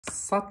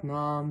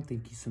Satnam,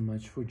 thank you so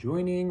much for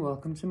joining.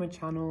 Welcome to my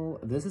channel.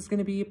 This is going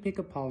to be a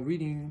pick-up pile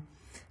reading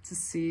to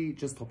see,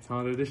 just hopped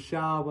out of the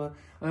shower,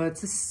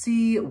 to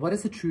see what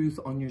is the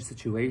truth on your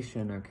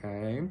situation,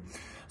 okay?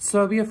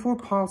 So we have 4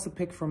 piles to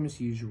pick from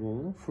as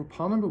usual. For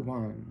pile number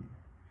 1,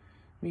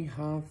 we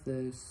have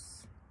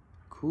this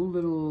cool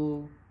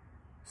little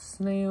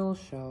snail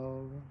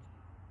shell.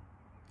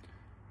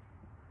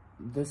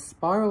 The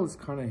spiral is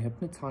kind of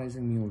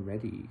hypnotizing me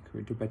already.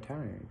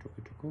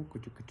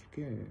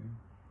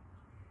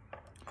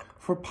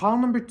 For pile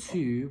number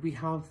 2, we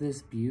have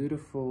this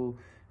beautiful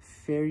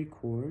fairy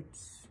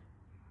quartz.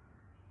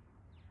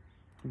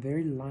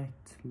 Very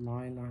light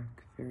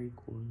lilac fairy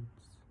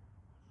quartz.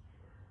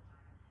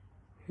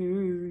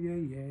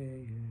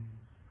 Yeah.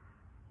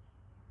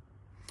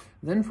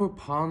 Then for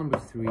pile number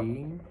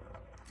 3,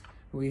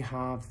 we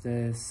have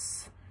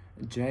this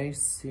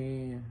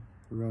JC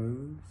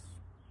rose.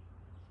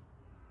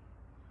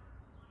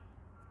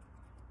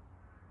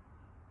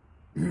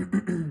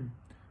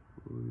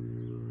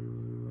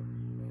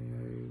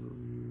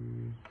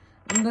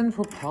 And then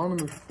for pile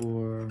number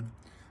 4,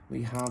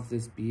 we have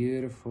this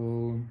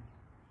beautiful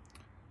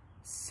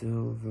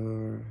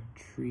silver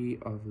tree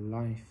of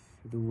life,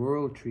 the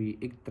world tree,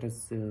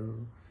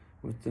 Yggdrasil,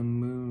 with the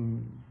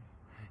moon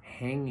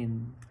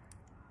hanging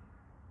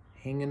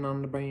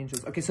on the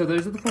branches. Okay, so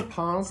those are the 4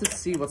 piles. Let's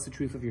see what's the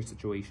truth of your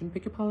situation.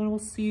 Pick your pile and we'll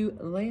see you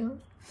later.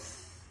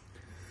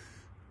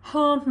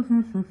 Not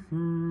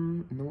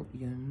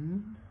yet.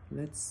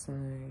 Let's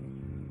say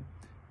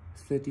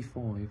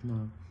 35.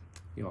 No.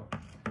 Yeah.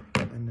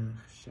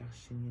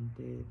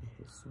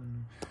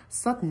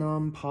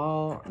 Satnam,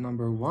 pile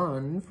number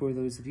 1 for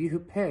those of you who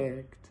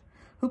picked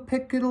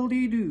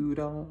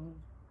pickle-dee-doo-dah.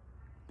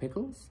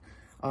 Pickles?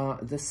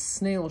 The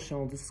snail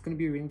shell. This is going to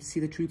be a reading to see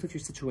the truth of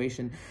your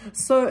situation.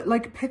 So,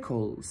 like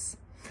pickles,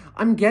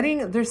 I'm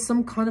getting there's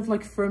some kind of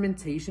like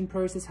fermentation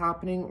process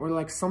happening, or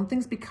like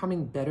something's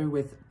becoming better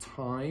with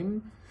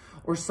time,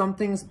 or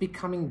something's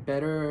becoming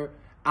better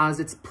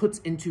as it's put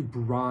into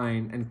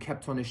brine and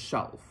kept on a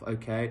shelf,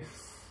 okay?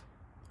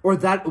 Or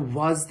that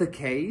was the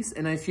case,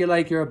 and I feel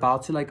like you're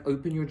about to like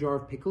open your jar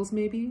of pickles,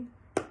 maybe?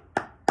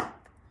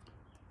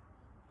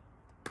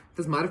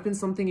 This might have been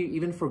something you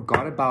even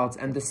forgot about,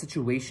 and the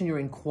situation you're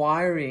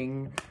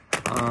inquiring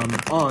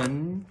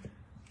on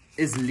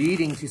is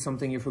leading to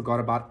something you forgot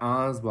about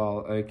as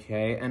well,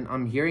 okay? And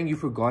I'm hearing you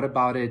forgot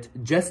about it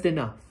just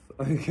enough,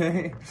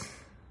 okay?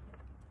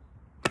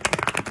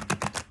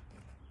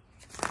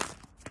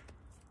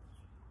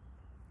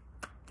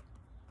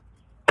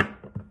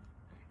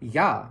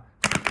 Yeah.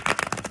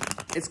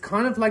 It's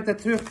kind of like that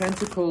 2 of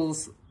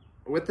Pentacles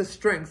with the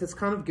strength. It's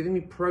kind of giving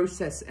me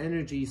process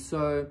energy.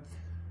 So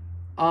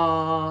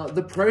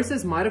the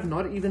process might have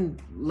not even,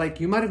 like,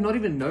 you might have not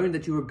even known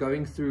that you were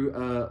going through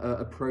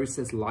a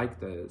process like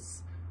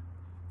this.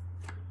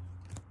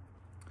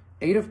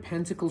 8 of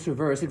Pentacles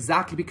reverse,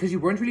 exactly, because you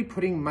weren't really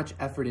putting much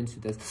effort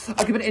into this.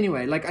 Okay, but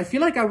anyway, like, I feel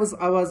like I was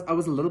a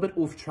little bit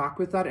off track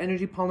with that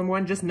energy, pile number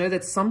 1. Just know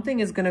that something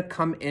is going to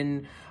come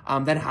in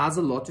that has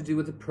a lot to do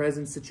with the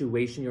present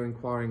situation you're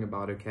inquiring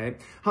about, okay?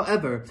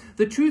 However,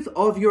 the truth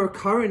of your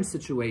current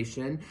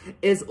situation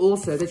is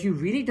also that you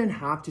really don't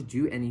have to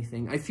do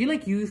anything. I feel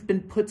like you've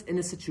been put in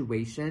a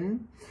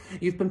situation,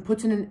 you've been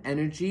put in an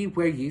energy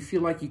where you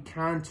feel like you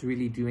can't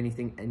really do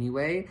anything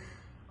anyway.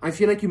 I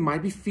feel like you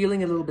might be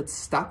feeling a little bit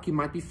stuck. You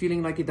might be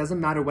feeling like it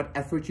doesn't matter what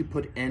effort you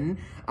put in.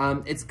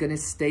 It's going to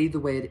stay the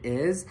way it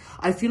is.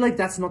 I feel like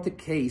that's not the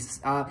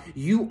case.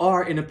 You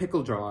are in a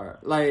pickle jar.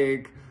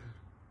 Like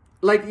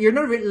you're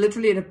not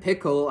literally in a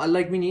pickle.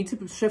 Like, we need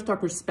to shift our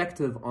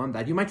perspective on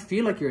that. You might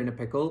feel like you're in a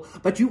pickle,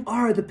 but you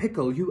are the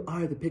pickle. You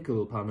are the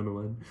pickle, pile number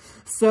 1.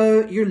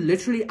 So you're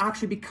literally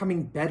actually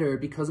becoming better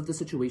because of the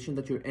situation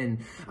that you're in.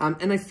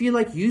 And I feel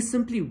like you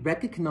simply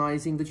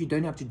recognizing that you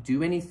don't have to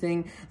do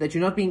anything, that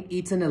you're not being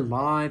eaten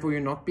alive, or you're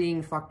not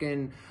being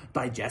fucking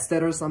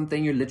digested or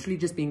something. You're literally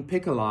just being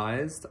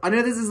pickleized. I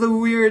know this is the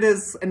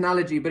weirdest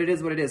analogy, but it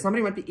is what it is.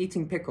 Somebody might be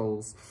eating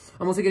pickles.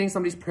 I'm also getting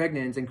somebody's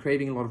pregnant and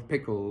craving a lot of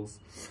pickles.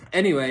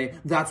 Anyway,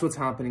 that's what's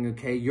happening,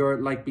 okay? You're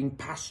like being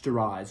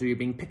pasteurized, or you're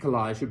being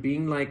pickleized, you're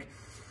being like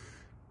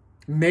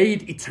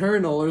made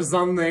eternal or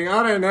something.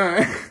 I don't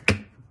know.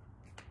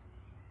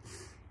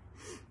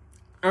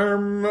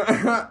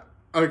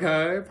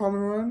 Okay,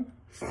 problem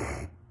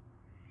 1.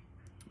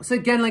 So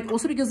again, like,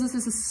 also because this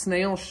is a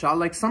snail shell,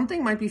 like,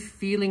 something might be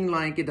feeling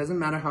like it doesn't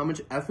matter how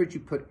much effort you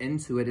put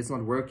into it, it's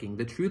not working.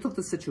 The truth of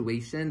the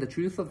situation, the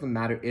truth of the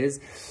matter is,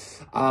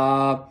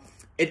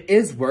 it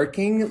is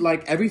working.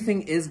 Like,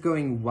 everything is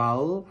going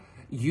well.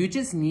 You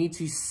just need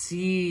to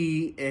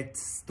see it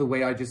the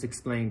way I just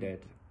explained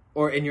it,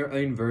 or in your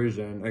own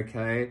version,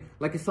 okay?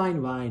 Like a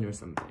fine wine or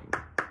something.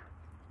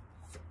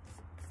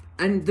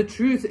 And the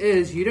truth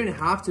is, you don't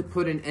have to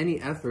put in any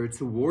effort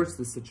towards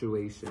the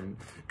situation.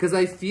 Because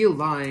I feel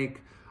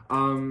like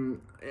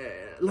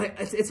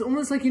it's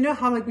almost like, you know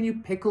how like when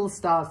you pickle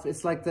stuff,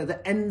 it's like the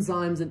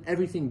enzymes and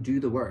everything do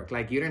the work.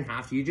 Like, you don't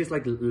have to, you just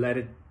like let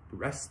it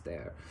rest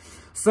there.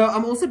 So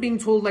I'm also being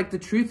told, like, the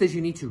truth is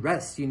you need to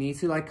rest. You need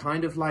to, like,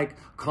 kind of, like,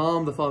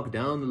 calm the fuck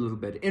down a little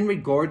bit in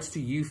regards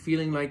to you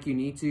feeling like you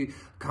need to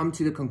come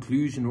to the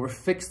conclusion or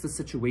fix the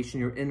situation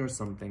you're in or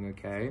something,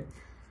 okay?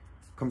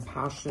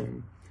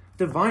 Compassion.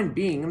 Divine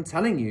being, I'm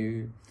telling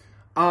you.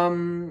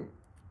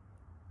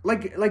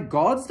 Like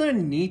gods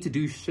don't need to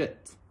do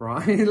shit,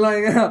 right?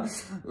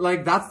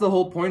 like that's the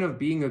whole point of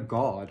being a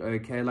god,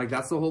 okay? Like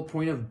that's the whole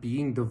point of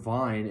being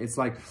divine. It's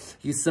like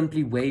you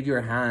simply wave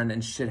your hand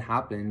and shit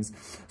happens.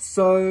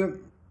 So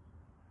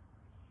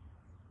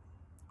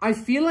I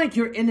feel like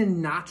you're in a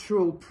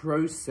natural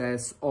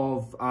process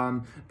of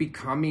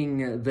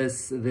becoming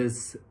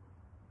this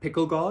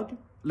pickle god,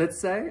 let's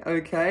say,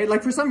 okay?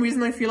 Like for some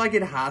reason I feel like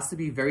it has to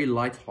be very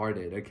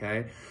lighthearted,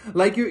 okay?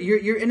 Like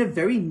you're in a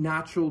very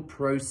natural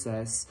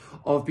process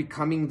of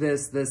becoming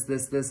this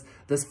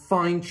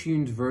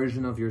fine-tuned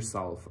version of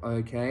yourself,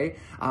 okay?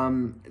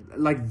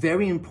 Like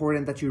very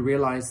important that you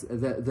realize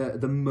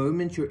the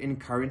moment you're in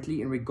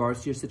currently in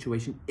regards to your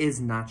situation is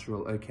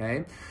natural,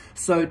 okay?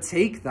 So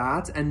take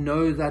that and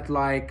know that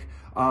like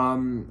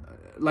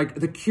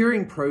the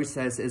curing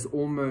process is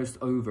almost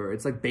over.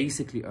 It's like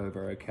basically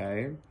over,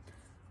 okay?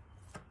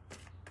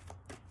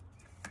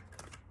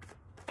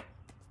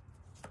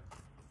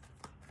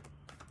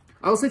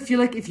 I also feel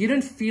like if you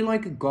don't feel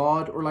like a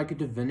god or like a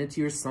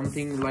divinity or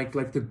something like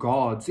the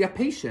gods, yeah,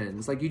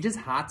 patience. Like you just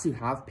had to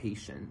have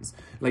patience,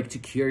 like to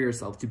cure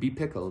yourself, to be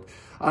pickled.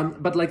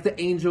 But like the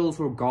angels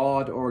or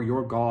God or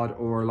your God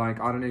or like,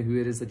 I don't know who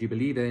it is that you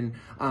believe in,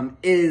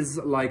 is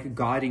like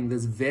guiding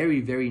this very,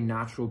 very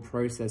natural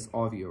process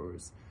of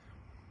yours.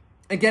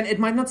 Again, it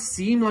might not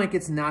seem like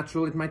it's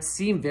natural. It might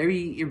seem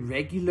very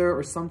irregular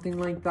or something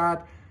like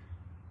that.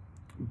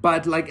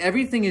 But like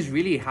everything is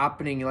really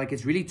happening, like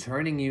it's really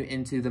turning you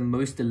into the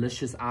most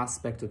delicious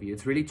aspect of you.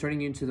 It's really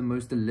turning you into the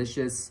most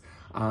delicious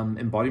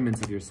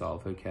embodiment of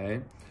yourself, okay?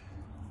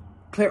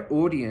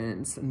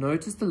 Clairaudience,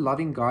 notice the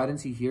loving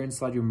guidance you hear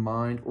inside your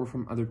mind or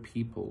from other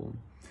people.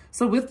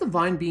 So with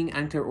divine being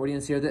and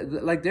clairaudience here,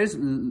 like there's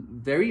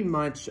very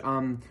much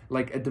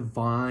like a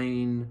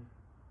divine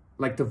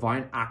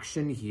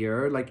action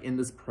here, like in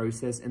this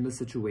process, in the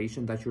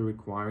situation that you're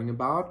requiring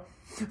about.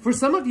 For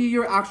some of you,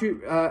 you're actually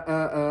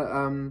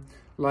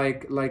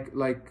like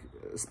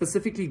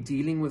specifically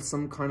dealing with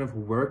some kind of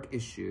work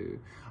issue.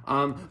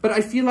 But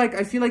I feel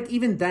like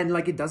even then,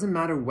 like it doesn't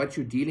matter what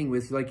you're dealing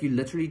with. Like you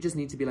literally just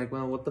need to be like,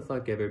 well, what the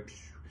fuck ever.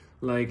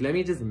 Like let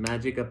me just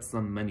magic up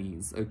some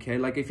monies, okay?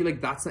 Like I feel like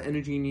that's the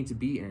energy you need to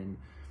be in.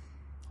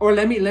 Or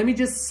let me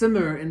just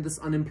simmer in this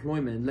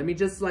unemployment. Let me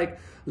just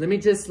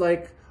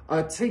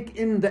take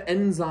in the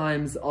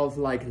enzymes of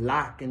like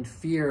lack and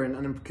fear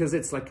and because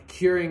it's like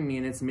curing me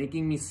and it's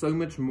making me so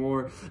much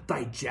more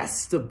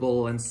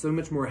digestible and so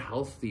much more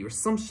healthy or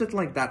some shit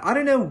like that. I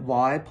don't know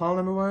why, pile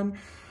number one,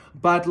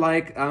 but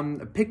like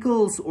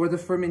pickles or the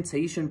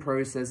fermentation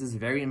process is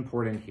very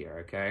important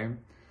here, okay?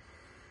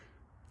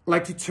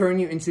 Like to turn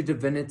you into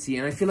divinity.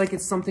 And I feel like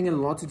it's something a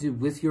lot to do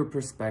with your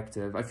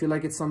perspective. I feel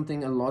like it's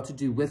something a lot to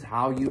do with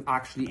how you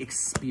actually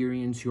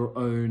experience your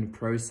own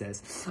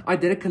process. I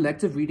did a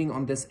collective reading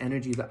on this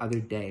energy the other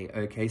day,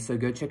 okay? So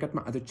go check out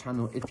my other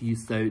channel if you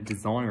so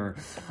desire.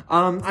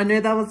 I know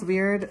that was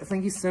weird.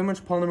 Thank you so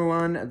much, Paul number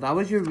one. That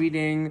was your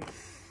reading.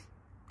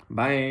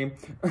 Bye.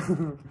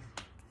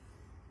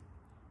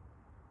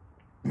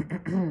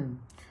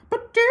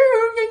 But do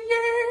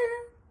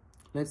yeah.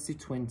 Let's do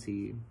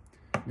 20.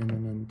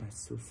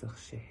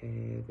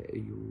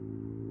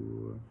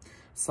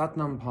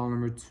 Satnam pile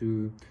number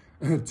 2.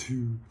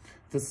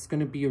 This is going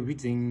to be a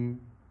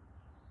reading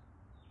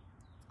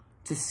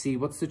to see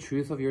what's the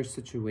truth of your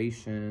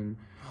situation.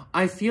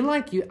 I feel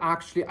like you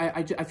actually,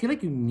 I feel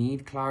like you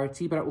need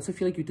clarity, but I also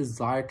feel like you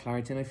desire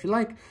clarity. And I feel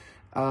like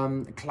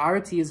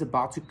clarity is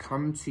about to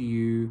come to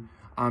you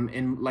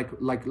in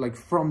like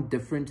from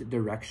different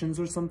directions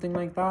or something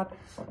like that.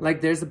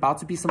 Like there's about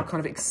to be some kind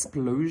of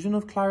explosion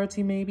of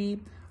clarity maybe.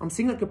 I'm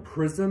seeing like a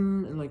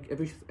prism and like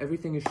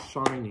everything is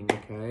shining,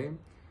 okay?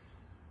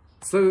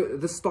 So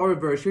the star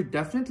reverse, you're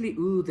definitely,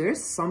 ooh,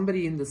 there's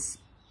somebody in the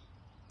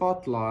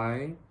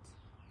spotlight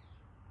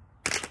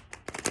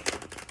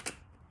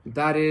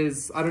that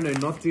is, I don't know,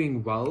 not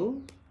doing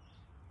well.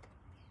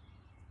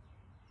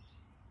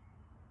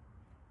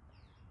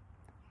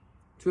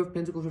 Two of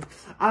Pentacles.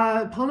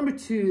 Pile number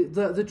 2,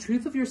 the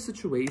truth of your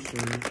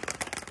situation.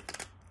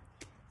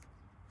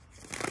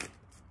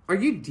 Are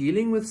you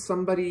dealing with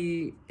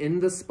somebody in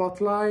the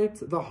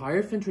spotlight? The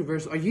Hierophant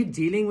reverse. Are you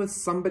dealing with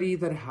somebody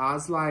that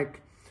has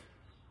like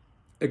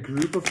a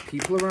group of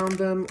people around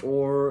them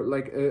or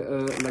like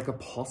a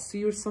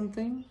posse or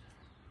something?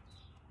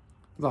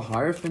 The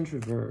Hierophant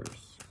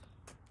reverse.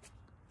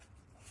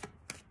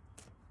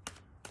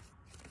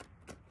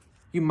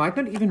 You might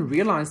not even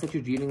realize that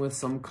you're dealing with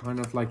some kind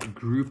of like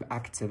group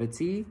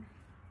activity.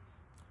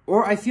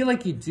 Or I feel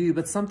like you do,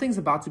 but something's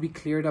about to be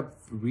cleared up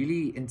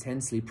really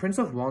intensely. Prince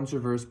of Wands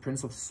reverse,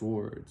 Prince of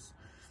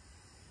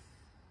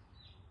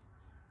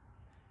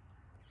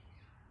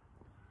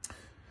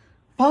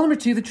Pile number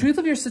two, the truth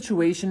of your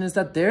situation is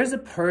that there's a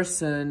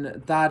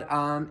person that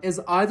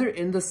is either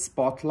in the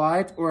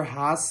spotlight or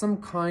has some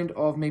kind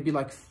of maybe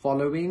like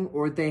following,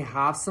 or they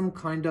have some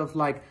kind of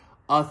like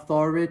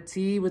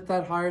authority with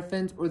that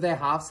Hierophant, or they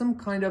have some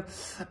kind of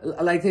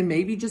like, they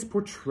maybe just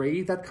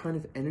portray that kind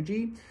of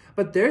energy.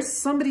 But there's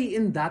somebody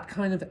in that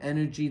kind of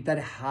energy that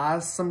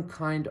has some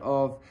kind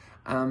of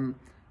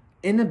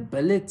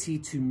inability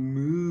to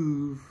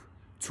move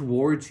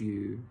towards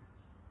you.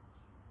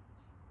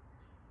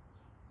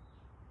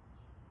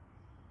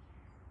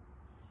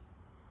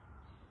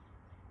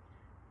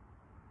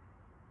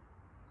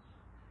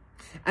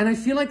 And I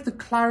feel like the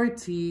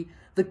clarity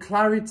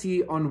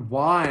on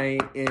why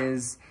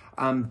is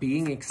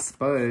being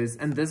exposed.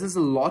 And this is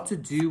a lot to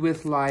do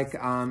with like,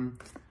 I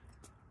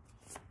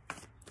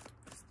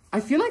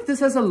feel like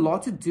this has a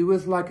lot to do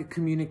with like a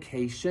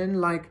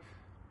communication, like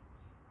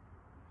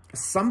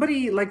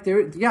somebody like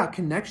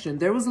connection.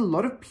 There was a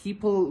lot of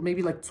people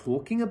maybe like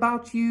talking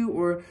about you,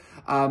 or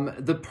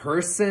the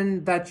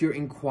person that you're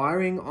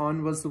inquiring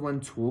on was the one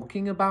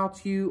talking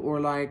about you, or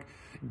like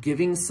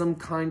giving some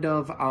kind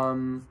of,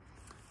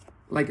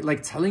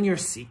 like telling your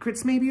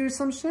secrets maybe, or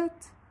some shit.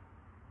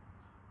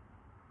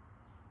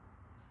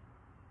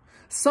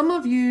 Some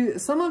of you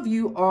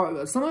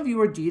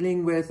are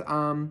dealing with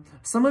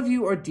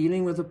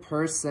a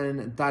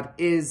person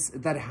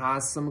that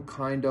has some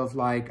kind of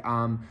like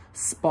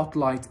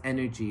spotlight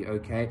energy,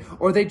 okay?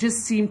 Or they just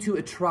seem to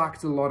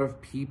attract a lot of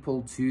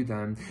people to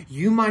them.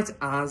 You might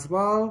as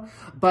well,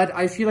 but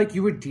I feel like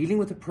you were dealing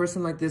with a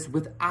person like this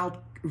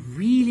without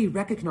really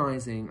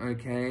recognizing,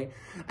 okay?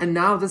 And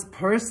now this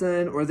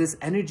person or this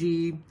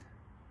energy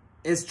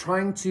is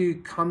trying to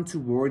come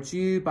towards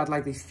you, but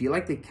like they feel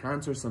like they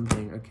can't or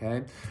something,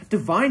 okay?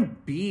 Divine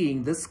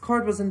Being, this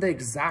card was in the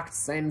exact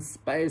same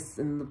space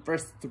in the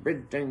first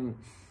reading.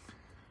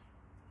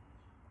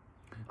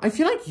 I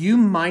feel like you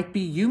might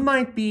be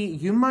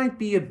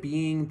a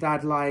being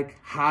that like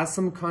has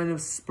some kind of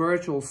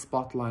spiritual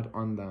spotlight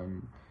on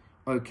them,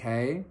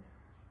 okay?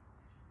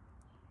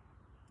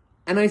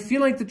 And I feel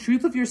like the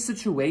truth of your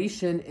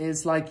situation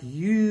is like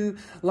you,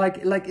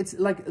 it's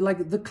like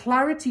the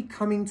clarity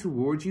coming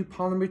towards you,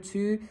 pile number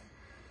two,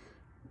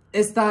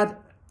 is that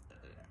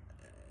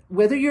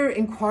whether you're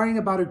inquiring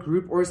about a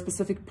group or a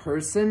specific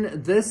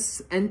person,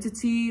 this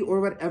entity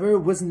or whatever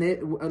was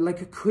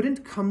like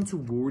couldn't come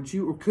towards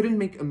you or couldn't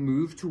make a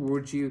move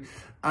towards you,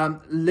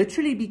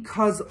 literally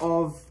because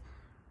of,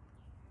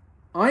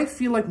 I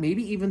feel like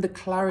maybe even the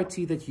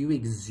clarity that you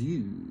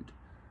exude.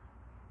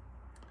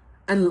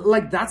 And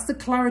like, that's the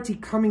clarity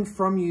coming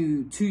from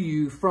you to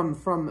you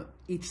from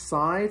each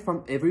side,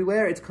 from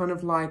everywhere. It's kind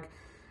of like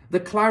the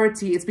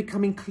clarity, it's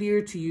becoming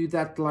clear to you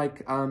that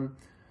like, I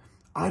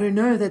don't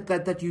know,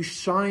 that you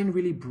shine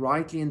really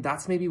brightly. And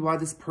that's maybe why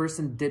this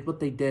person did what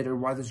they did, or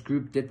why this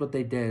group did what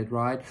they did,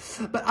 right?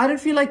 But I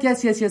don't feel like,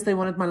 yes, they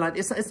wanted my light.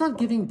 It's not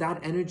giving that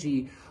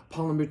energy,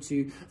 pile number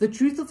two. The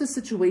truth of the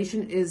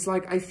situation is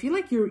like, I feel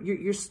like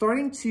you're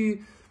starting to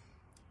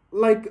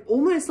like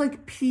almost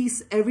like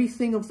piece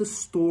everything of the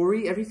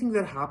story, everything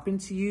that happened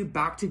to you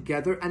back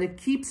together, and it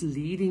keeps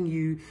leading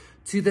you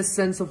to the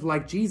sense of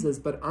like, Jesus,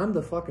 but I'm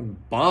the fucking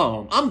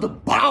bomb. I'm the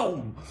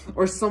bomb,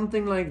 or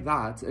something like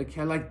that,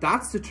 okay? Like,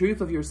 that's the truth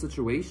of your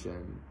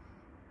situation.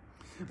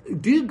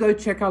 Do go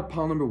check out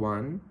pile number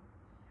one,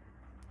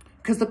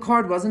 because the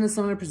card was in a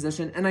similar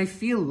position, and I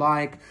feel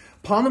like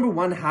pile number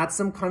one had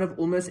some kind of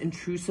almost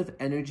intrusive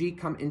energy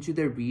come into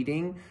their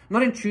reading.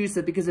 Not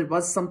intrusive, because it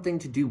was something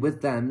to do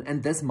with them,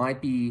 and this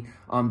might be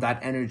that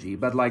energy,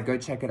 but like, go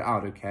check it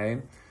out,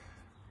 okay?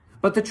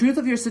 But the truth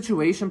of your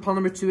situation, pile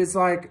number two, is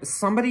like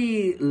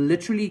somebody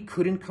literally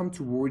couldn't come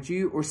towards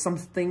you, or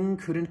something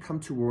couldn't come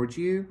towards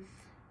you,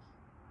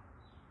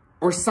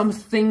 or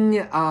something,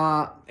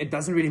 it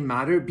doesn't really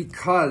matter,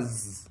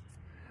 because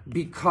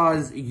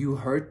you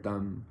hurt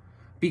them.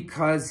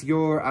 Because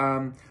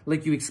you're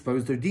like, you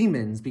expose their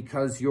demons,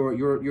 because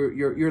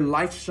your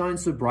light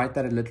shines so bright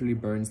that it literally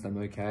burns them,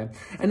 okay?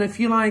 And I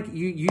feel like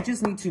you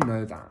just need to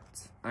know that,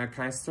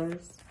 okay,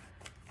 stars?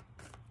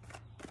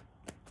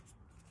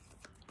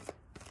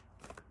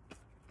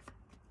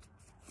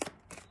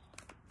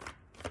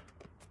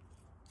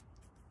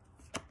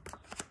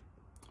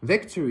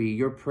 Victory,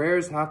 your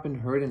prayers have been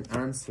heard and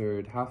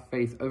answered. Have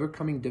faith,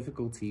 overcoming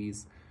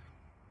difficulties.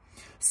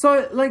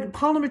 So, like,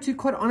 pile number two,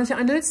 quite honestly,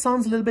 I know it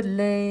sounds a little bit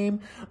lame,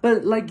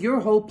 but, like,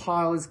 your whole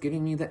pile is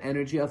giving me the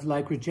energy of,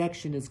 like,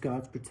 rejection is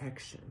God's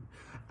protection.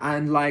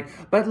 And, like,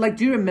 but, like,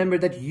 do remember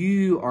that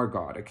you are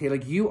God, okay?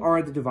 Like, you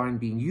are the divine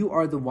being. You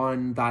are the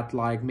one that,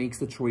 like, makes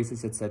the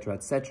choices, etc.,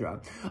 etc.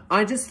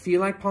 I just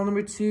feel like, pile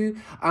number two,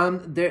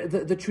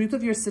 the truth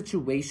of your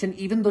situation,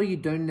 even though you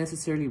don't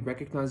necessarily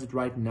recognize it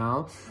right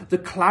now, the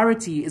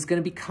clarity is going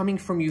to be coming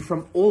from you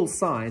from all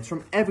sides,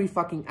 from every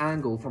fucking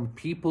angle, from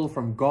people,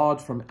 from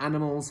God, from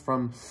animals,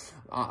 from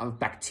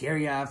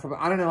bacteria, from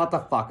I don't know what the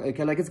fuck,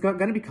 okay? Like, it's going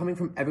to be coming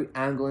from every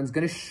angle, and it's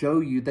going to show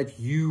you that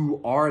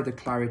you are the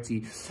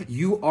clarity.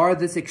 You are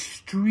this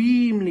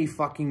extremely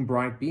fucking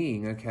bright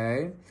being,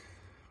 okay?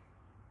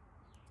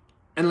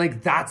 And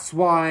like, that's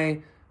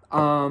why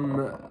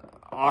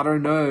I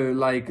don't know,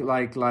 like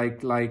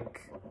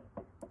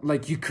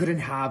you couldn't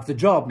have the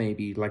job,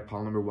 maybe, like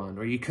pile number 1,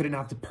 or you couldn't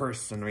have the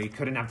person, or you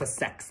couldn't have the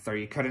sex, or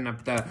you couldn't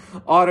have the,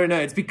 I don't know,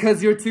 it's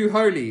because you're too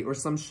holy, or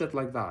some shit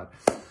like that.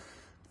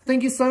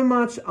 Thank you so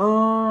much.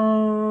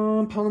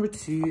 Pile number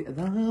 2,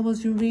 that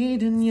was your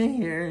reading,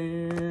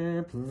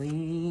 yeah.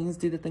 Please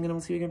do the thing and I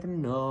will see you again for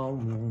now.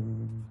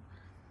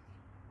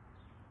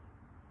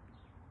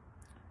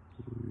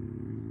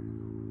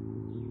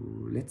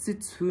 Let's do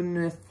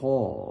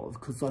 24,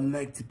 because I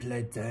like to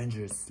play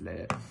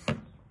dangerously.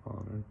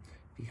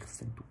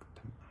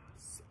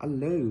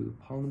 Hello,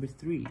 pile number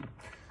 3.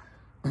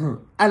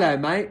 Hello,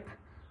 mate.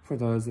 For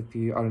those of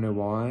you, I don't know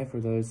why, for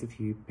those of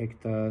you who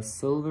picked the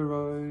silver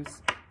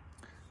rose,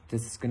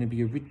 this is going to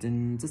be a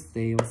written to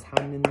say what's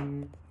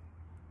happening.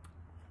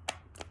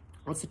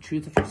 What's the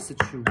truth of your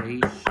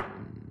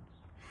situation?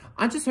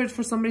 I just heard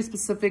for somebody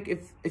specific,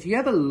 if you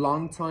have a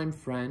longtime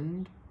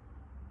friend,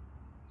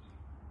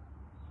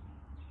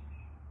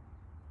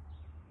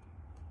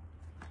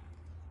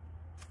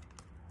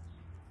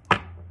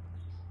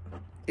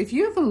 if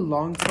you have a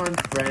longtime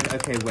friend,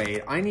 okay,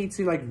 wait, I need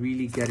to like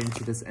really get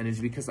into this energy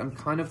because I'm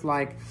kind of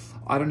like,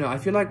 I don't know, I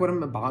feel like what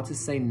I'm about to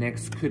say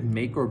next could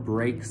make or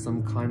break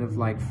some kind of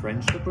like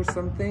friendship or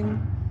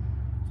something.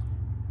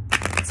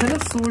 10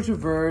 of Swords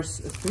reverse,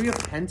 3 of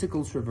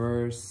Pentacles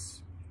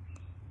reverse,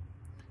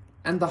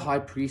 and the High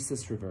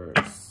Priestess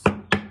reverse.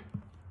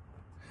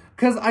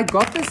 Because I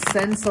got this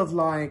sense of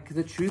like,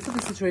 the truth of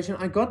the situation,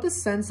 I got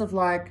this sense of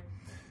like,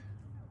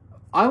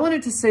 I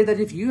wanted to say that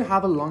if you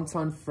have a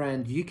longtime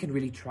friend, you can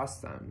really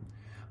trust them.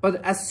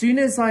 But as soon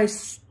as I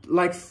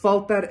like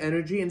felt that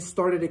energy and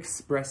started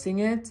expressing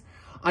it,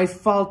 I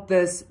felt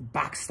this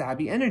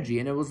backstabby energy.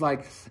 And it was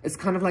like, it's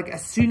kind of like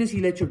as soon as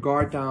you let your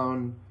guard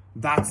down,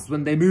 that's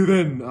when they move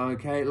in,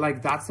 okay?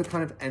 Like that's the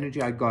kind of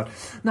energy I got.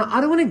 Now, I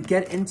don't want to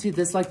get into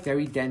this like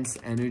very dense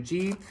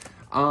energy.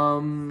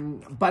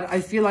 But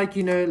I feel like,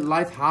 you know,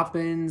 life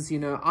happens, you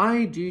know,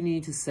 I do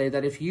need to say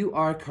that if you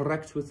are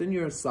correct within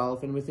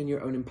yourself and within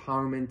your own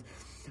empowerment,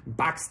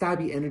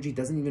 backstabby energy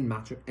doesn't even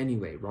matter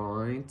anyway,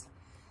 right?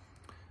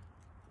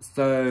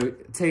 So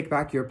take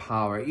back your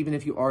power, even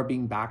if you are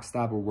being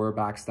backstabbed or were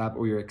backstabbed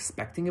or you're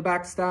expecting a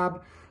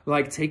backstab,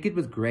 like take it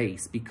with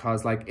grace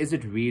because like, is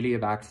it really a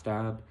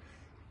backstab?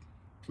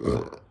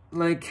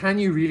 Like, can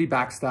you really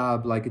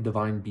backstab, like, a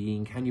divine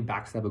being? Can you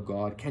backstab a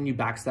god? Can you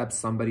backstab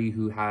somebody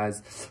who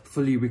has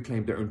fully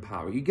reclaimed their own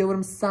power? You get what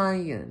I'm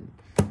saying?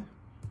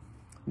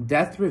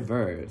 Death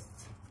reversed.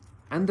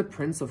 And the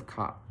Prince of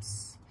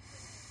Cups.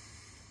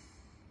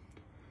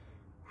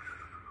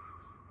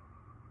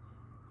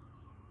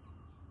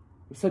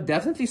 So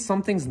definitely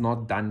something's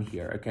not done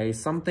here, okay?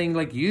 Something,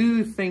 like,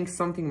 you think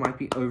something might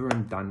be over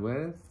and done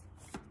with.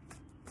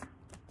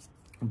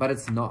 But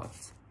it's not.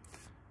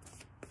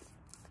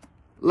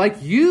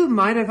 Like, you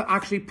might have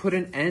actually put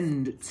an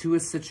end to a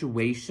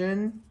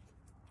situation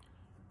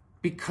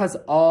because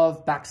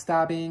of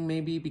backstabbing,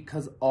 maybe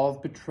because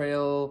of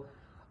betrayal.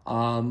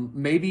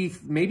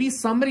 Maybe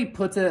somebody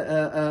put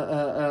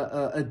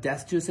a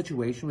death to a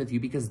situation with you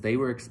because they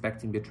were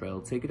expecting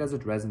betrayal. Take it as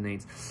it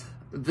resonates.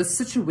 The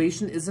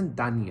situation isn't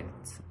done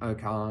yet,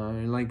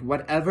 okay? Like,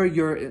 whatever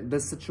the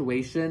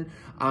situation,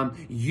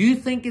 you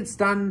think it's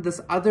done, this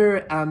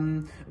other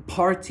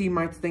party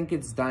might think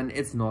it's done.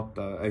 It's not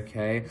though,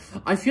 okay?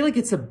 I feel like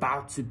it's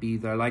about to be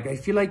though. Like, I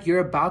feel like you're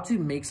about to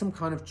make some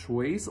kind of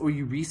choice, or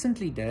you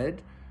recently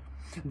did,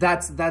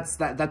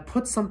 that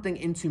puts something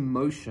into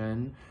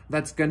motion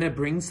that's gonna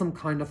bring some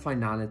kind of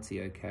finality,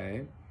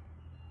 okay?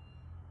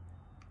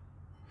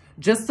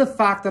 Just the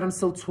fact that I'm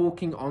still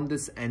talking on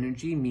this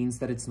energy means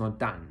that it's not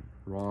done,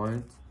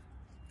 right?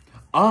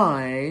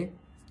 I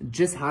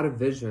just had a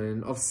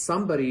vision of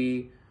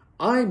somebody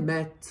I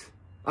met,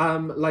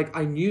 like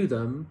I knew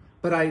them,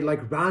 but I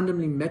like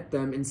randomly met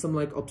them in some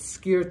like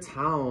obscure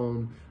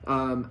town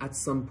at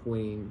some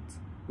point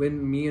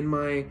when me and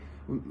my,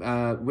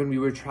 when we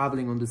were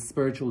traveling on this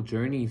spiritual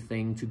journey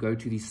thing to go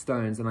to these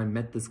stones, and I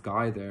met this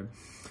guy there.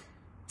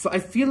 So I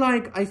feel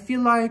like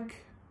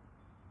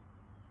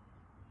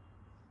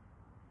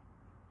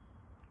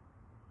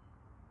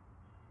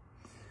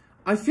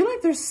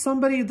there's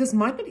somebody, this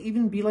might not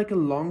even be like a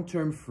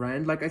long-term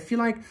friend. Like, I feel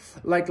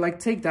like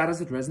take that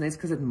as it resonates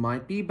because it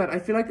might be, but I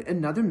feel like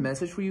another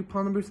message for you,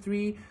 pile number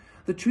 3,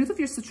 the truth of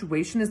your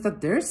situation is that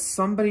there's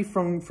somebody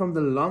from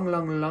the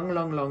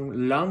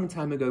long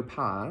time ago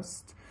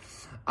past,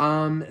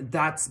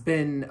 that's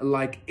been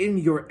like in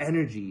your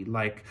energy.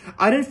 Like,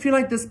 I don't feel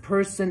like this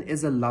person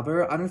is a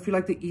lover. I don't feel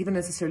like they even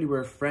necessarily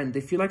were a friend.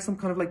 They feel like some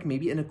kind of like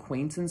maybe an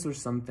acquaintance or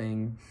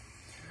something.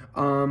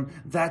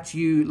 That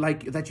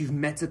you've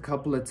met a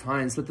couple of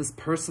times, but this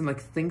person like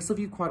thinks of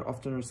you quite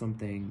often or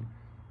something.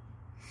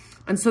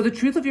 And so the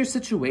truth of your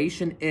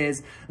situation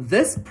is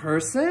this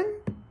person,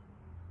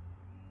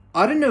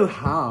 I don't know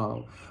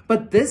how,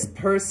 but this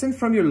person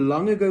from your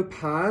long ago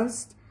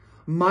past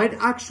might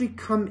actually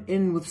come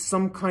in with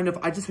some kind of,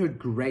 I just heard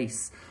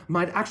grace,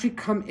 might actually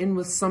come in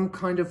with some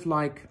kind of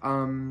like,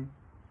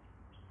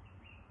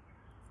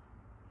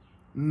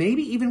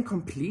 maybe even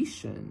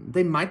completion.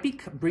 They might be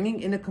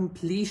bringing in a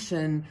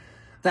completion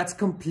that's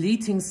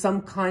completing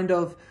some kind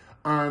of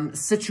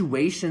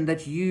situation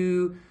that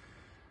you,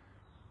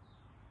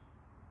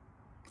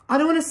 I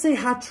don't want to say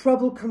had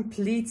trouble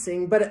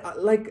completing,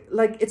 but like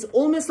it's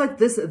almost like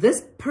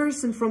this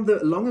person from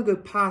the long ago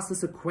past,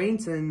 this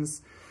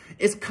acquaintance,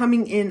 is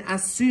coming in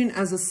as soon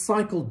as a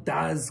cycle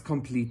does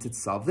complete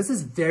itself. This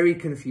is very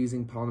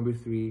confusing, pile number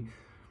 3.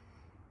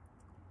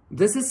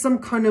 This is some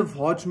kind of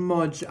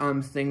hodgepodge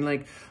thing,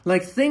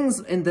 like things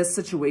in this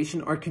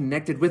situation are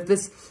connected with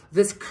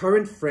this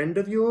current friend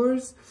of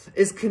yours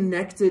is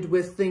connected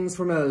with things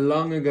from a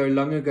long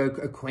ago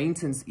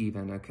acquaintance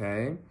even,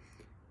 okay?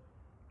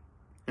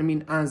 I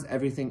mean, as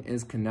everything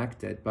is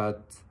connected,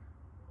 but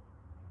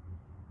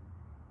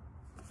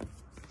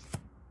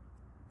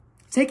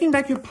taking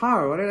back your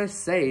power, what did I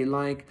say?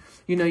 Like,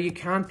 you know, you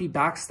can't be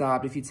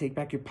backstabbed if you take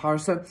back your power.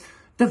 So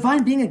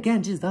divine being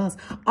again, Jesus.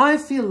 I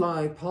feel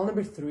like, pile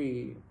number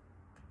 3,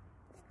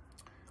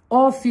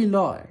 I feel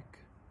like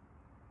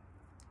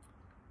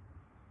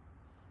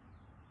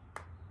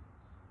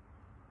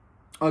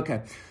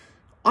okay.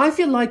 I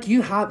feel like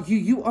you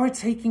are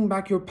taking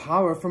back your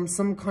power from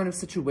some kind of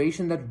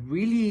situation that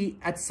really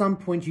at some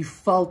point you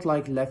felt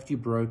like left you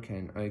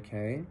broken,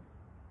 okay?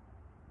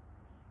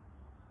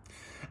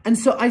 And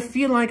so I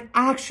feel like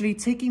actually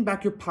taking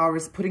back your power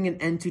is putting an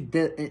end to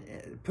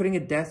putting a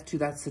death to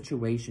that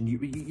situation.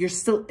 You're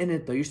still in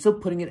it though. You're still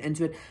putting an end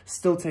to it,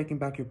 still taking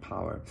back your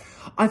power.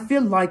 I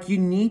feel like you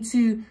need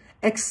to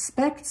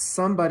expect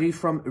somebody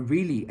from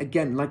really,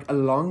 again, like a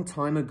long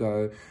time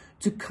ago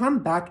to come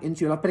back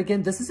into your life. But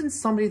again, this isn't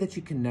somebody that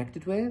you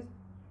connected with.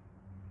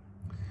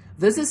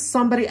 This is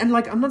somebody, and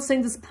like, I'm not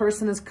saying this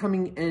person is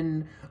coming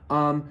in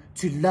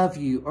to love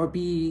you or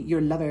be your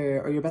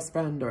lover or your best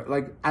friend or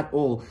like at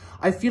all.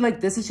 I feel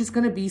like this is just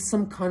going to be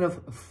some kind of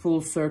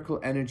full circle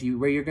energy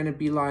where you're going to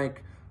be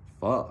like,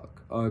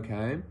 fuck,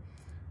 okay?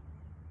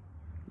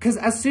 Because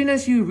as soon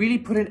as you really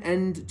put an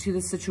end to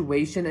the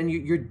situation and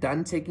you're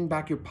done taking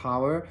back your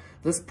power,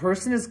 this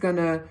person is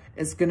gonna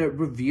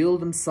reveal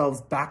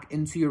themselves back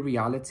into your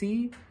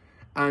reality.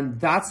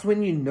 And that's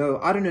when you know,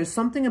 I don't know,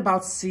 something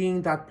about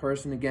seeing that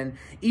person again,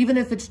 even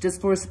if it's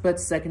just for a split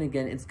second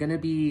again, it's gonna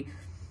be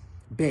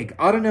big.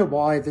 I don't know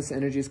why this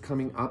energy is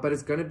coming up, but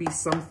it's gonna be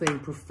something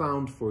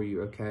profound for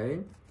you, okay?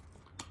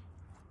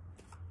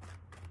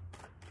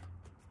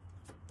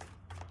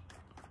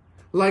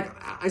 Like,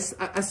 as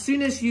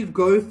soon as you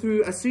go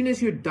through, as soon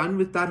as you're done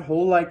with that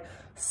whole, like,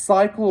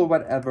 cycle or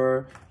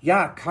whatever,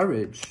 yeah,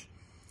 courage.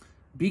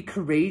 Be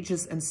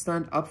courageous and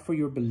stand up for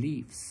your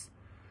beliefs.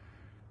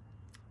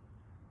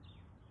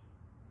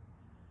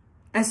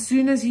 As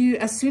soon as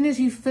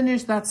you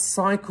finish that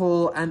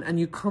cycle and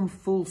you come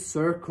full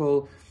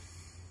circle,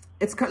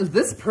 it's kind of,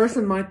 this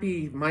person might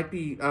be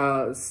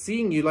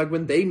seeing you, like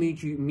when they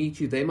meet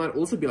you, they might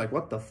also be like,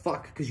 what the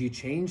fuck? Because you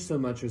changed so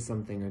much or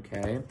something,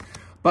 okay?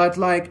 But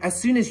like,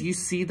 as soon as you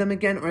see them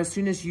again, or as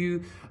soon as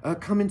you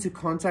come into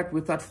contact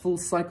with that full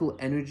cycle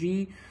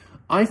energy,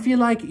 I feel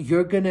like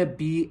you're gonna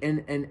be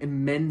in an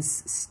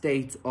immense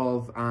state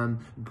of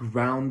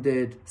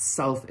grounded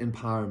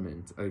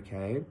self-empowerment,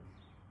 okay?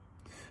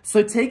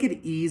 So take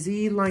it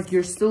easy, like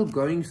you're still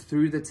going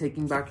through the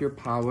taking back your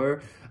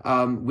power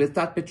with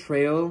that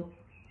betrayal.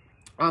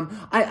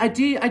 I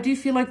do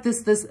feel like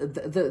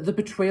the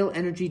betrayal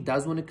energy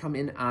does want to come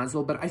in as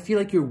well, but I feel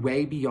like you're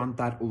way beyond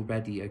that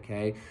already,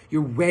 okay?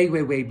 You're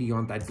way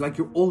beyond that. It's like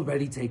you're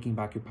already taking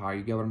back your power,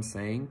 you get what I'm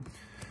saying?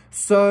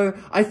 So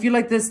I feel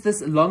like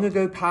this long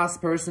ago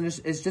past person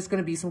is just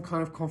going to be some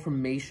kind of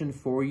confirmation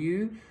for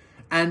you,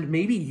 and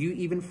maybe you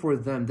even for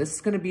them. This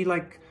is going to be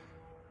like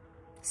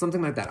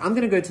something like that. I'm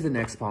going to go to the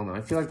next pile now.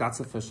 I feel like that's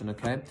sufficient,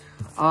 okay?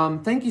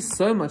 Thank you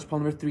so much, pile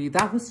number 3.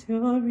 That was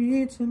your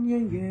reason,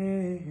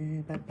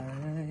 yeah.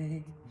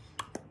 Bye-bye.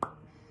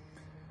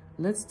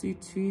 Let's do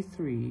 2,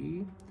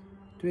 3.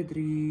 2,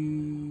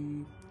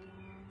 3,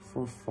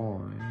 4,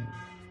 5.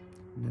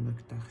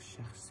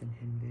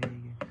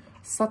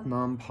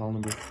 Satnam, pile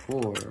number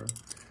 4.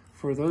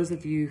 For those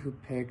of you who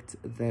picked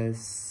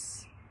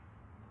this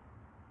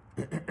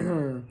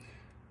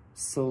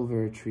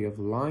Silver Tree of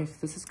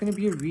Life, this is going to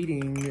be a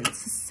reading to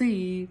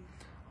see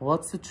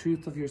what's the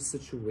truth of your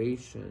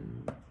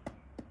situation.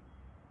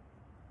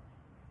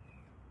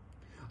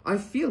 I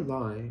feel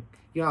like,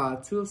 yeah,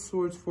 2 of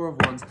Swords, 4 of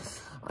Wands.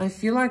 I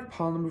feel like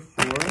pile number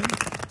 4,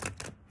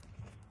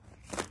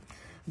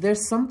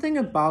 there's something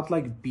about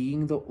like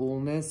being the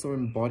allness or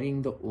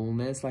embodying the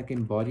allness, like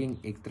embodying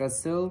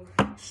Yggdrasil,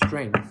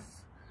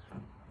 strength.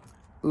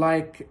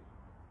 Like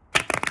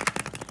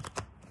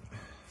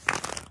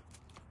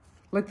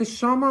the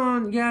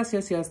shaman, yes,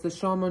 the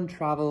shaman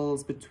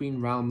travels between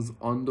realms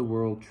on the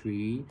world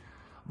tree,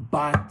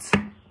 but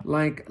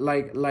like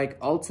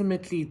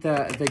ultimately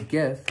the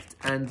gift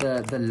and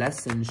the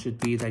lesson should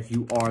be that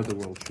you are the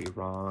world tree,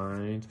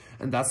 right?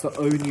 And that's the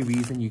only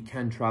reason you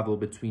can travel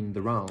between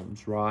the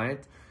realms,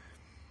 right?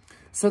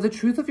 So the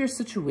truth of your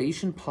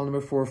situation, pile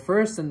number 4,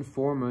 first and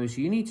foremost,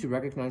 you need to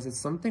recognize that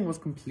something was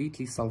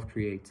completely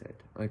self-created,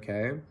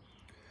 okay?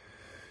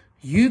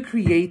 You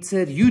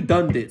created, you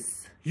done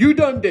this. You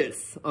done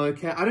this.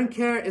 Okay, I don't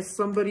care if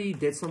somebody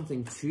did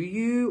something to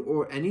you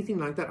or anything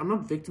like that. I'm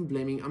not victim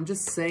blaming. I'm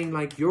just saying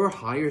like your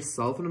higher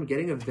self, and I'm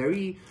getting a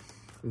very,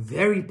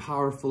 very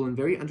powerful and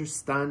very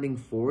understanding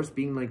force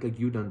being like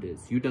you done this.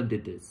 You done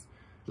did this.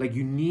 Like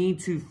you need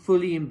to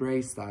fully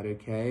embrace that,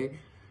 okay?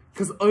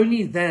 Because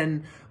only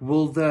then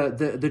will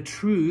the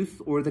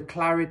truth or the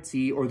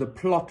clarity or the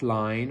plot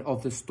line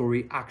of the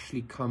story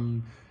actually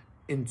come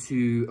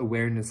into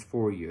awareness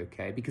for you,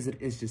 okay? Because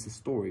it is just a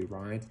story,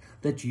 right?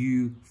 That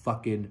you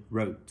fucking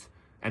wrote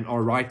and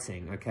are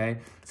writing, okay?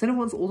 Send it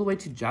once all the way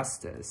to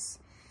justice.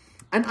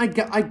 And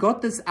I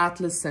got this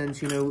Atlas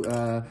sense, you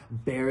know,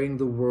 bearing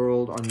the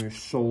world on your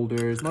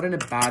shoulders, not in a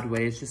bad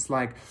way. It's just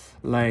like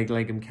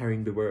I'm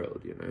carrying the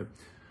world, you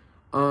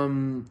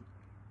know.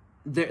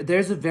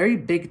 There's a very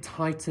big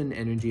Titan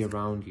energy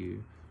around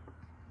you.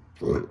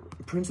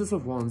 Princess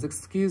of Wands,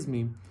 excuse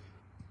me.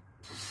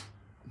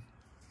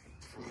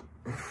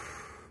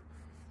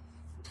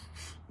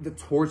 The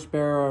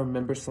Torchbearer, I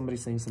remember somebody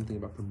saying something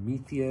about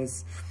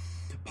Prometheus.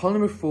 Pile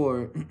number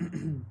 4.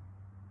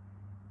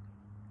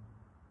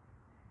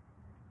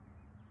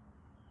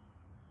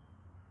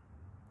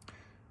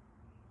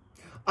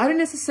 I don't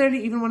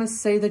necessarily even want to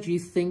say that you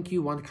think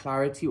you want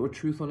clarity or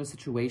truth on a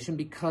situation,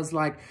 because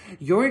like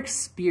your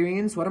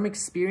experience, what I'm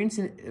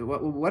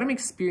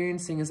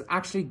experiencing is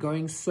actually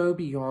going so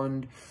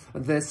beyond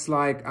this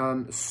like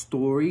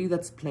story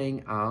that's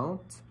playing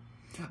out.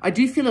 I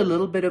do feel a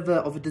little bit of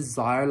a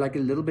desire, like a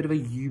little bit of a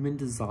human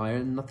desire,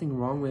 and nothing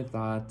wrong with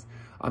that.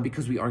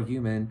 Because we are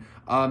human,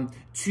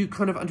 to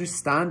kind of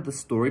understand the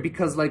story,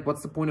 because like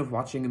what's the point of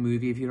watching a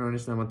movie if you don't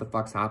understand what the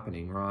fuck's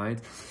happening, right?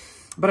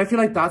 But I feel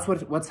like that's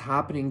what's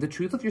happening. The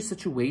truth of your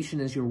situation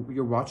is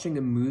you're watching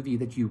a movie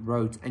that you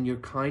wrote, and you're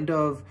kind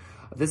of,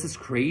 this is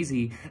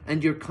crazy,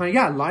 and you're kind of,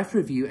 yeah, life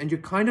review, and you're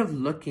kind of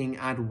looking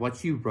at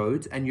what you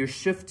wrote, and you're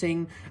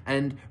shifting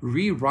and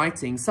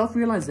rewriting,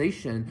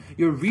 self-realization.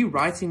 You're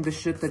rewriting the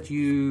shit that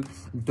you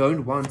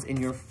don't want in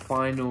your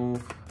final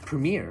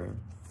premiere.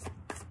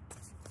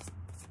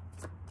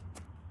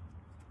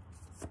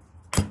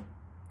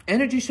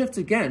 Energy shift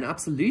again,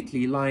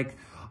 absolutely. Like,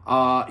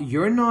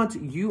 you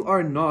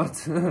are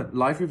not,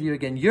 life review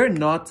again, you're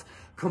not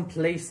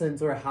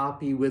complacent or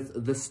happy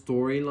with the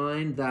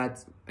storyline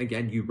that,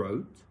 again, you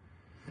wrote.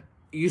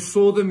 You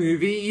saw the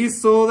movie, you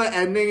saw the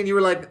ending, and you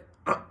were like,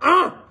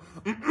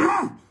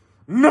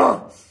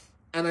 no!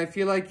 And I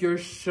feel like you're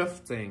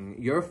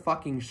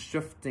fucking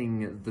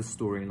shifting the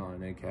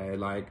storyline, okay?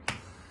 Like,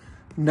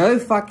 no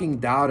fucking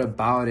doubt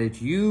about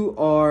it. You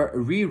are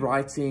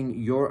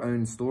rewriting your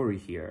own story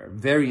here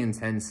very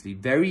intensely,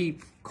 very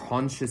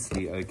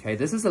consciously, okay?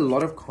 This is a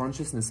lot of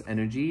consciousness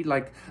energy.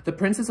 Like, the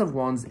Princess of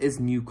Wands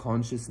is new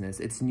consciousness.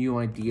 It's new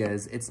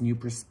ideas. It's new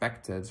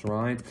perspectives,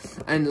 right?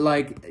 And,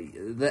 like,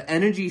 the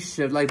energy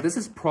shift, like, this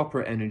is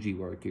proper energy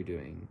work you're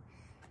doing.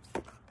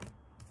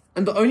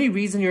 And the only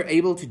reason you're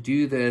able to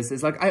do this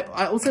is, like,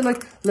 I also,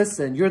 like,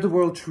 listen, you're the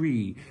world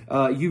tree.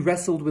 You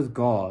wrestled with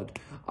God.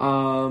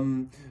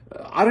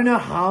 I don't know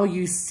how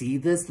you see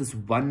this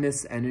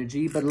oneness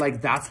energy, but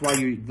like that's why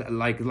you're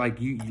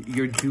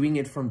you're doing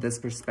it from this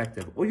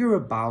perspective, or you're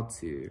about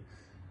to.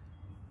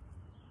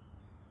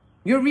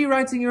 You're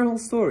rewriting your whole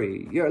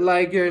story. You're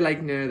like,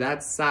 no,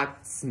 that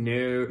sucks.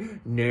 No,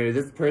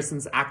 this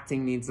person's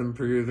acting needs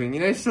improving. You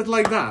know, shit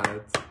like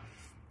that.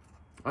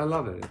 I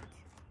love it.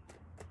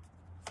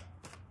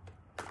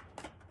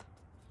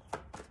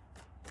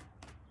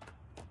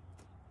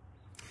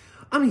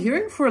 I'm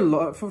hearing for a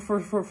lot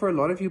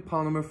of you,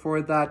 pile number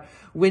 4, that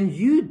when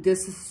you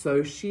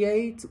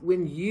disassociate,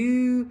 when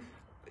you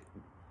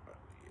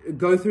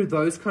go through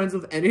those kinds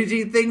of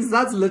energy things,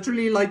 that's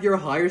literally like your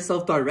higher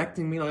self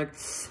directing me, like,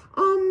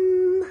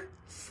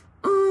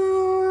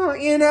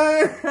 you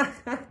know.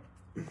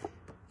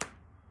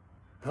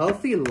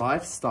 Healthy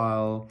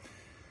lifestyle.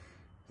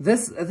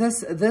 This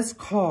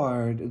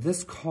card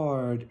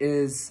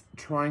is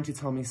trying to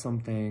tell me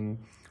something,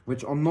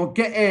 which I'm not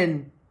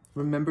getting.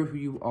 Remember who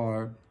you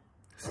are.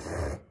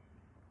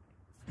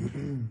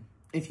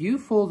 If you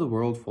fall, the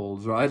world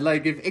falls, right?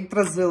 Like, if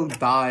Yggdrasil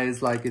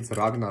dies, like, it's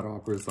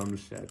Ragnarok or some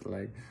shit.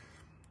 Like,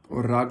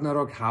 or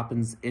Ragnarok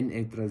happens in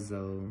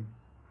Yggdrasil.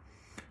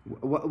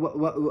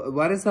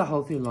 What is the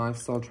healthy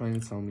lifestyle trying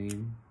to tell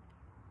me?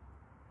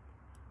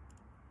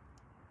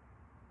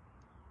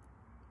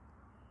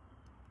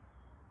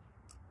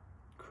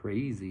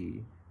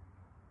 Crazy.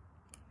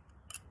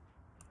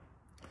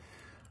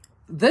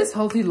 This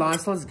healthy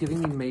lifestyle is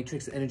giving me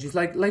matrix energies.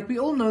 Like we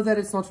all know that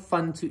it's not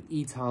fun to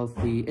eat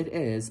healthy. It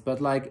is.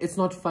 But like, it's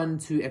not fun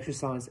to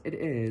exercise. It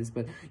is.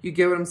 But you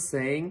get what I'm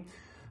saying?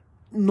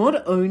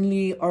 Not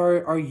only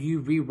are you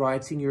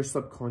rewriting your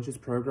subconscious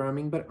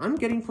programming, but I'm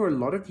getting for a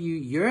lot of you,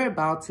 you're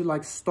about to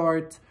like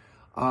start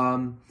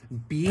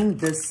being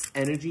this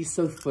energy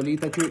so fully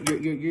that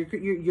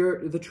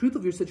you're the truth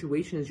of your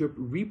situation is you're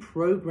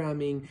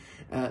reprogramming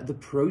the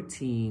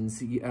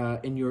proteins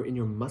in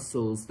your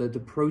muscles, the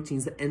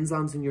proteins, the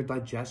enzymes in your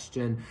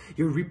digestion.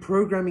 You're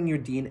reprogramming your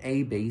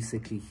DNA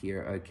basically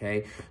here,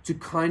 okay, to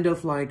kind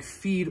of like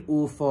feed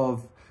off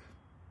of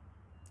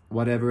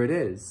whatever it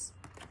is,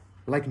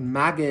 like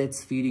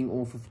maggots feeding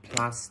off of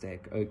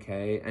plastic,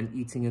 okay, and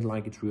eating it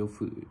like it's real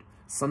food,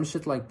 some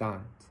shit like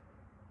that.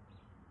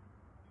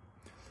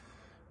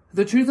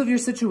 The truth of your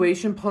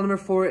situation, polymer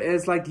 4,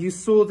 is like you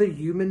saw the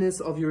humanness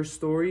of your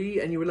story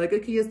and you were like,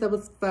 okay, yes, that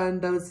was fun,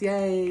 that was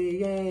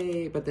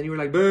yay. But then you were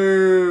like,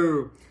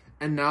 boo.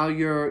 And now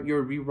you're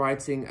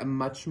rewriting a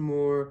much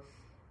more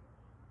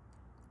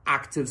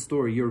active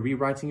story. You're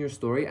rewriting your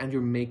story and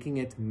you're making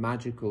it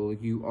magical.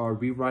 You are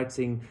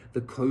rewriting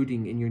the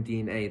coding in your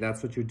DNA.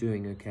 That's what you're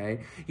doing, okay?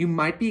 You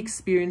might be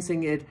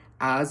experiencing it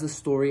as a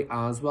story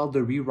as well.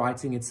 The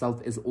rewriting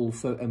itself is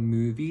also a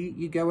movie.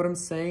 You get what I'm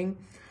saying?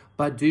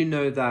 But do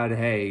know that,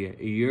 hey,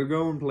 you're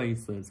going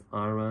places,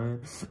 all right?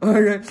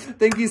 Okay,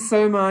 thank you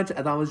so much.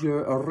 That was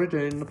your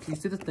reading. Please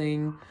do the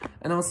thing.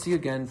 And I'll see you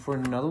again for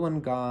another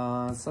one,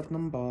 guys.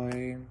 Satnam,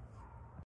 bye.